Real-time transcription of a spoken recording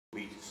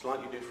be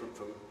slightly different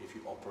from if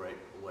you operate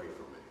away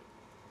from it.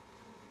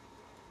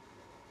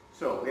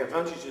 So the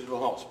advantages of a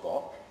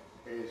hotspot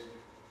is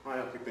high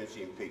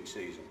occupancy in peak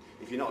season.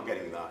 If you're not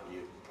getting that,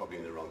 you're probably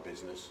in the wrong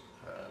business.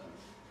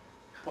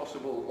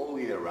 Possible all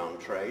year round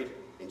trade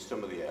in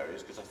some of the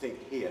areas, because I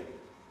think here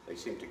they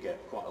seem to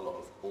get quite a lot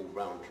of all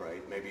round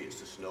trade. Maybe it's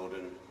the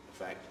Snowdon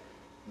effect.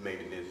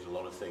 Maybe there's a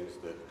lot of things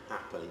that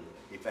happen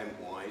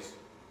event-wise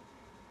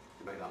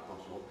to make that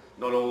possible.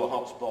 Not all the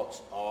hotspots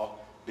are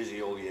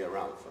busy all year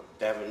round. For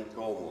Devon,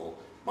 Cornwall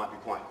might be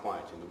quite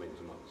quiet in the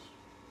winter months.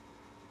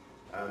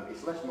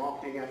 It's less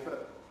marketing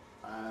effort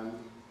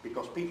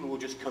because people will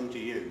just come to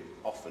you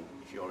often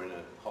if you're in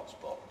a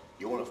hotspot.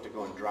 You won't have to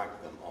go and drag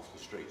them off the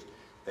streets.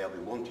 They'll be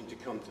wanting to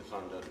come to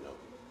Llandudno.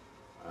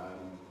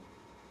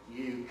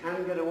 You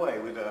can get away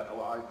with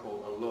what I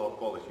call a lower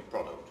quality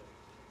product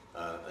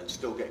and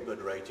still get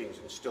good ratings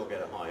and still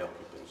get a high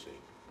occupancy.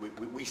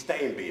 We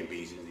stay in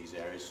B&Bs in these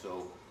areas,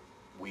 so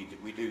we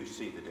do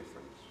see the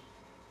difference.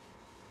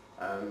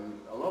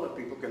 A lot of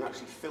people can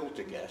actually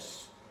filter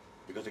guests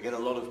because they get a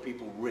lot of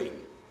people ring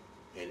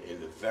in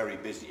the very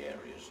busy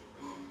areas.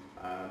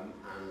 And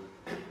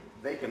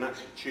they can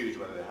actually choose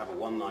whether they have a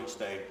one-night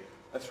stay,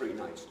 a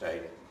three-night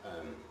stay,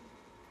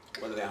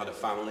 whether they had a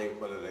family,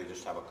 whether they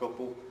just have a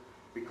couple.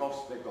 Because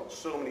they've got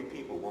so many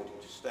people wanting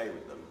to stay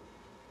with them,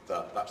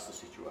 that's the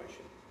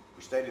situation.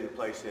 We stayed in a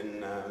place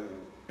in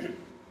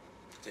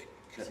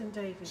St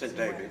David's. St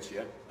David's,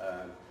 yeah.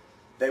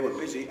 They were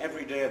busy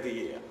every day of the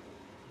year,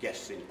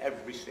 guests in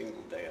every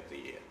single day of the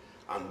year,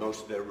 and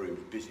most of their rooms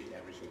busy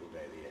every single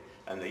day of the year.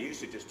 And they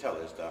used to just tell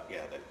us that,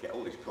 yeah, they'd get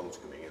all these calls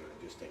coming in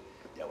and just think,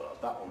 yeah, well,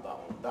 that one, that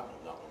one, that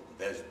one, that one,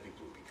 there's the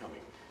people who'll be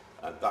coming.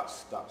 And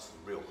that's the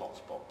real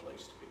hotspot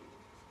place to be.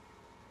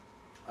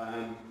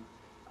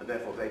 And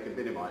therefore they can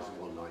minimise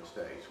the one-night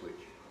stays, which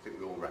I think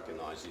we all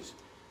recognise is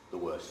the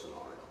worst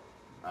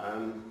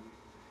scenario.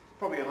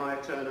 Probably a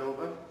higher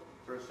turnover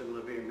for a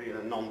similar B&B in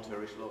a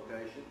non-tourist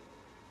location.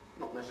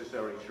 Not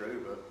necessarily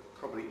true, but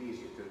probably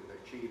easier to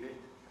achieve it.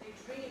 They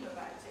dream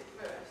about it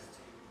first,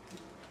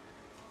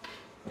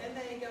 then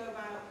they go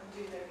about and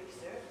do their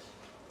research,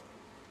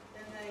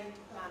 then they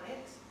plan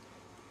it,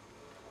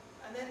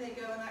 and then they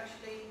go and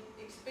actually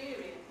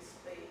experience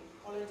the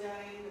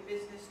holiday, the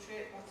business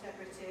trip,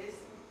 whatever it is.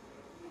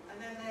 And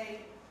then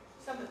they,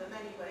 some of them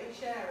anyway,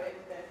 share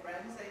it with their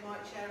friends. They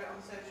might share it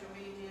on social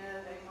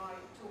media, they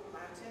might talk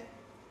about it.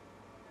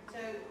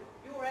 So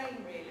your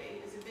aim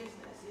really as a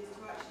business is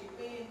to actually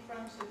be in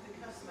front of the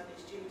customer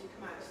that's due to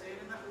come out soon,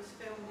 and that was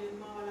filmed in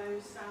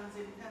Marlowe's Sands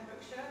in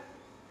Pembrokeshire.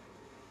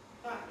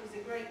 That is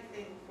a great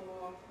thing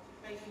for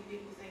making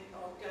people think,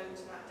 oh, go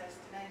to that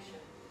destination.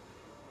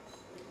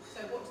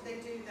 So what do they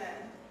do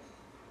then?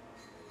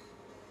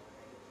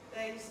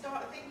 They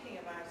start thinking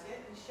about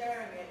it and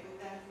sharing it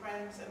with their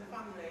friends and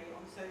family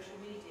on social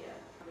media,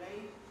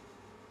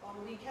 on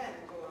a weekend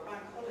or a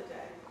bank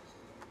holiday.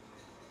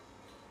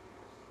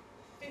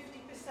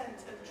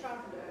 50% of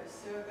travellers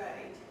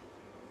surveyed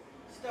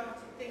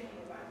started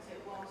thinking about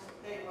it whilst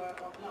they were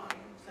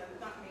online, so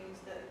that means